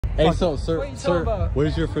Hey, so, sir,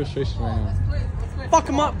 where's your frustration right now? Fuck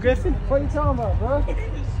him up, Griffin. What are you talking about, bro?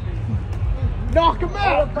 Knock him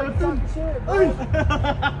out, Griffin.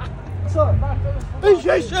 What's up?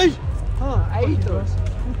 Hey. Huh, I eat those.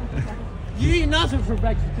 You eat nothing for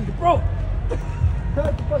breakfast, bro.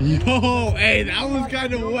 Yo, hey, that was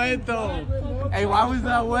kind of wet though. Hey, why was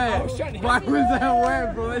that wet? Why was that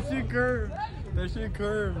wet, bro? That shit curved. That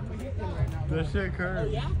shit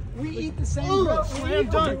curved. Yeah? We eat the same, bro. Slam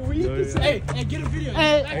dunk. We eat the same. Hey, get a video.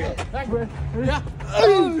 Hey. Back, bro. Yeah.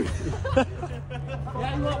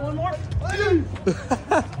 Yeah, you want one more?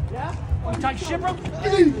 Yeah? Want to talk shit, bro? Yo,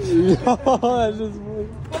 that's just weird.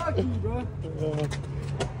 Fuck you, bro.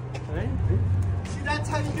 See, that's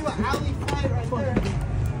how you do an alley fight right there.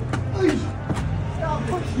 Stop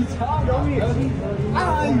fucking talking.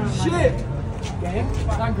 Oh, shit.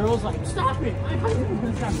 That girl's like, stop it. I'm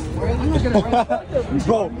not gonna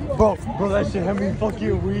Bro, that shit had me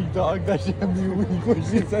fucking weak, dog. That shit had me weak when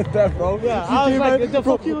she said that, bro. Yeah, she I was came like, at, what the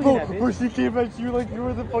fuck you looking at, bitch? bro, she came at you like you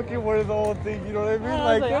were the fucking one of the whole thing, you know what I mean? I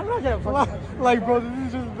was like, I'm not gonna fucking... Like, bro, this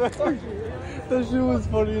is just that shit was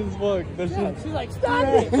funny as fuck. That shit. She's like, stop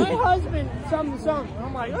it. My husband, something.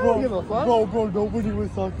 I'm like, I don't give a fuck. Bro, nobody was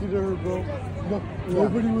talking to her, bro.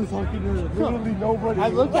 Nobody was talking to her. Literally nobody. I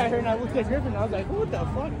looked at her and I looked at Griffin and I was like, what the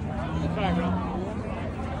fuck? Sorry, bro.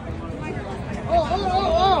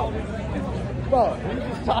 Oh! Bro, we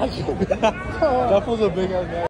just talking. That was a big ass guy.